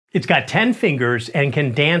It's got 10 fingers and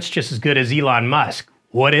can dance just as good as Elon Musk.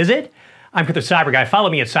 What is it? I'm the CyberGuy. Follow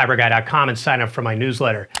me at cyberguy.com and sign up for my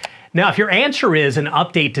newsletter. Now, if your answer is an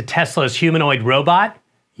update to Tesla's humanoid robot,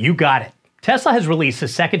 you got it. Tesla has released the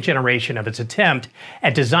second generation of its attempt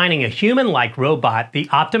at designing a human-like robot, the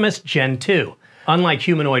Optimus Gen 2. Unlike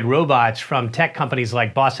humanoid robots from tech companies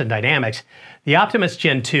like Boston Dynamics, the Optimus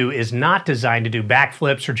Gen 2 is not designed to do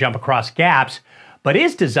backflips or jump across gaps, but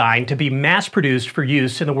is designed to be mass-produced for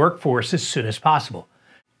use in the workforce as soon as possible.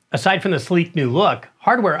 Aside from the sleek new look,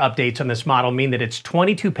 hardware updates on this model mean that it's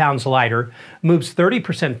 22 pounds lighter, moves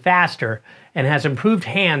 30% faster, and has improved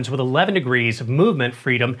hands with 11 degrees of movement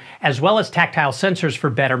freedom, as well as tactile sensors for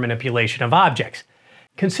better manipulation of objects.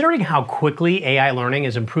 Considering how quickly AI learning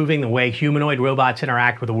is improving the way humanoid robots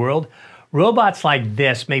interact with the world, robots like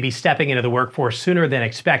this may be stepping into the workforce sooner than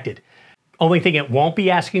expected. Only thing it won't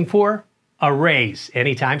be asking for? A raise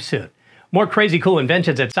anytime soon. More crazy cool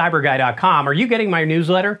inventions at cyberguy.com. Are you getting my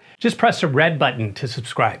newsletter? Just press the red button to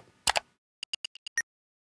subscribe.